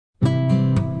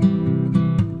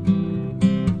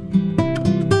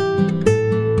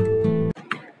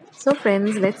So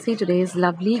friends, let's see today's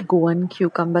lovely Goan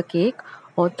cucumber cake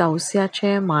or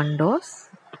Thoushyache Mandos.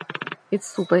 It's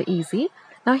super easy.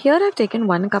 Now here I've taken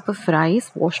 1 cup of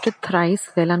rice, washed it thrice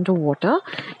well under water,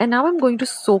 and now I'm going to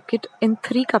soak it in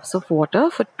 3 cups of water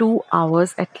for 2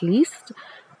 hours at least.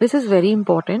 This is very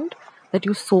important that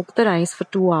you soak the rice for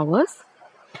 2 hours.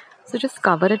 So just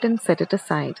cover it and set it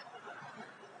aside.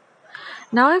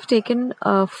 Now I've taken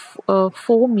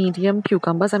 4 medium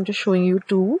cucumbers. I'm just showing you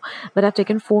 2, but I've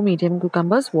taken 4 medium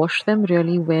cucumbers, washed them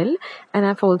really well, and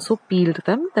I've also peeled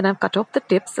them. Then I've cut off the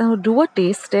tips and do a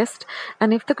taste test,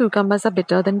 and if the cucumbers are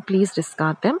bitter, then please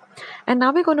discard them. And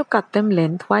now we're going to cut them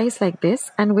lengthwise like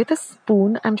this, and with a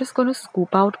spoon I'm just going to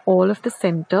scoop out all of the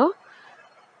center,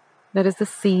 that is the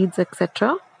seeds,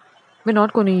 etc. We're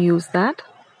not going to use that.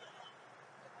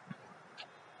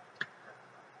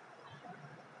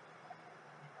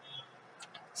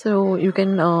 So you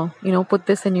can put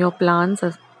this in your plants,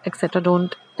 etc.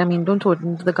 Don't throw it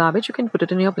into the garbage. You can put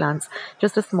it in your plants.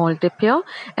 Just a small tip here.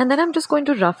 And then I'm just going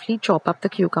to roughly chop up the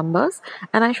cucumbers,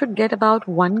 and I should get about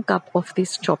 1 cup of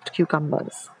these chopped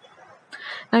cucumbers.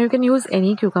 Now you can use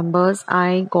any cucumbers.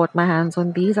 I got my hands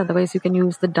on these. Otherwise you can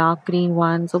use the dark green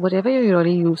ones or whatever you're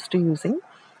really used to using.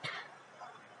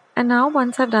 And now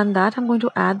once I've done that, I'm going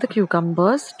to add the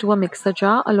cucumbers to a mixer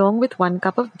jar along with 1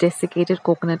 cup of desiccated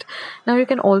coconut. Now you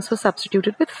can also substitute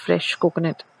it with fresh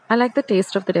coconut. I like the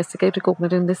taste of the desiccated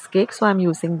coconut in this cake, so I'm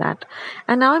using that.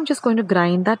 And now I'm just going to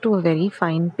grind that to a very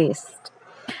fine paste.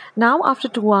 Now after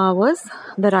 2 hours,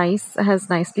 the rice has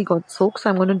nicely got soaked, so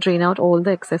I'm going to drain out all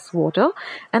the excess water,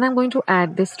 and I'm going to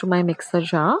add this to my mixer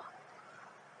jar.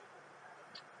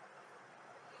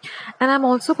 And I'm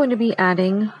also going to be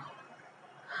adding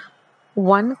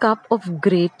 1 cup of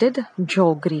grated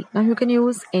jaggery. Now you can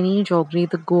use any jaggery,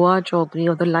 the Goa jaggery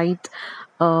or the light,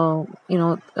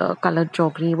 colored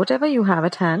jaggery, whatever you have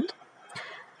at hand.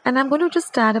 And I'm going to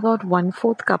just add about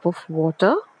 1/4 cup of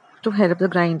water to help the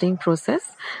grinding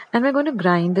process. And we're going to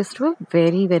grind this to a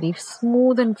very, very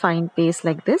smooth and fine paste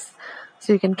like this.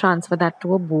 So you can transfer that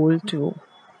to a bowl too.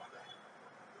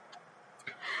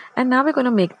 And now we're going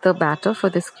to make the batter for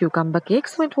this cucumber cake.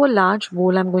 So into a large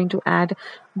bowl, I'm going to add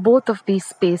both of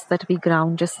these pastes that we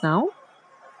ground just now.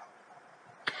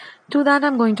 To that,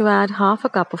 I'm going to add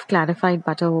 1/2 cup of clarified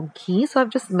butter or ghee. So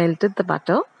I've just melted the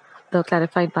butter, the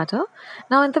clarified butter.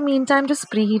 Now in the meantime, just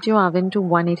preheat your oven to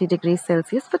 180 degrees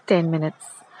Celsius for 10 minutes.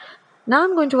 Now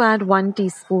I'm going to add 1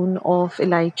 teaspoon of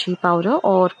elaichi powder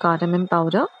or cardamom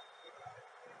powder,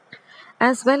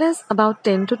 as well as about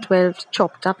 10 to 12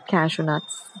 chopped up cashew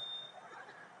nuts.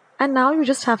 And now you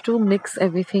just have to mix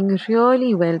everything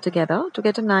really well together to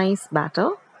get a nice batter.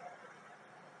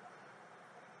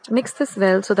 Mix this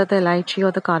well so that the elaichi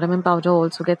or the cardamom powder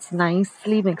also gets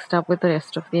nicely mixed up with the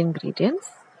rest of the ingredients.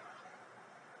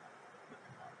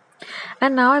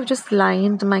 And now I've just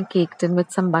lined my cake tin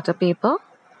with some butter paper.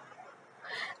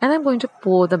 And I'm going to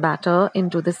pour the batter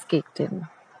into this cake tin.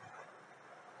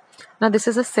 Now this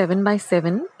is a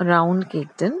 7x7 round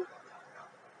cake tin.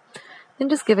 Then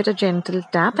just give it a gentle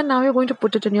tap, and now you're going to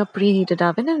put it in your preheated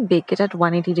oven and bake it at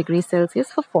 180 degrees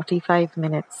Celsius for 45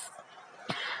 minutes.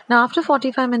 Now after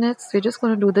 45 minutes, we're just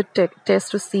going to do the test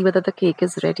to see whether the cake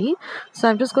is ready. So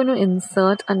I'm just going to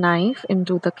insert a knife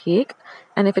into the cake,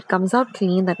 and if it comes out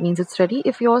clean, that means it's ready.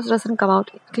 If yours doesn't come out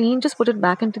clean, just put it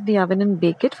back into the oven and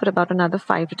bake it for about another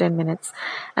 5 to 10 minutes.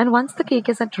 And once the cake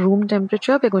is at room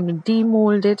temperature, we're going to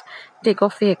demold it, take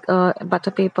off the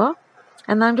butter paper,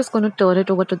 and I'm just going to turn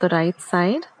it over to the right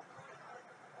side.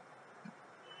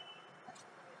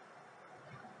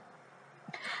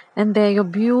 And there your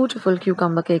beautiful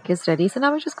cucumber cake is ready. So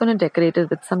now we're just going to decorate it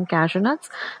with some cashew nuts.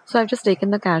 So I've just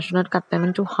taken the cashew nut, cut them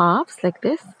into halves like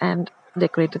this, and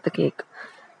decorated the cake.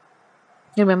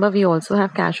 Remember, we also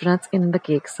have cashew nuts in the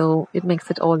cake, so it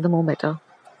makes it all the more better.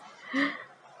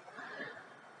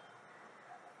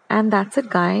 And that's it,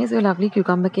 guys. Your lovely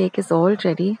cucumber cake is all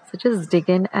ready. So just dig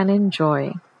in and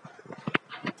enjoy.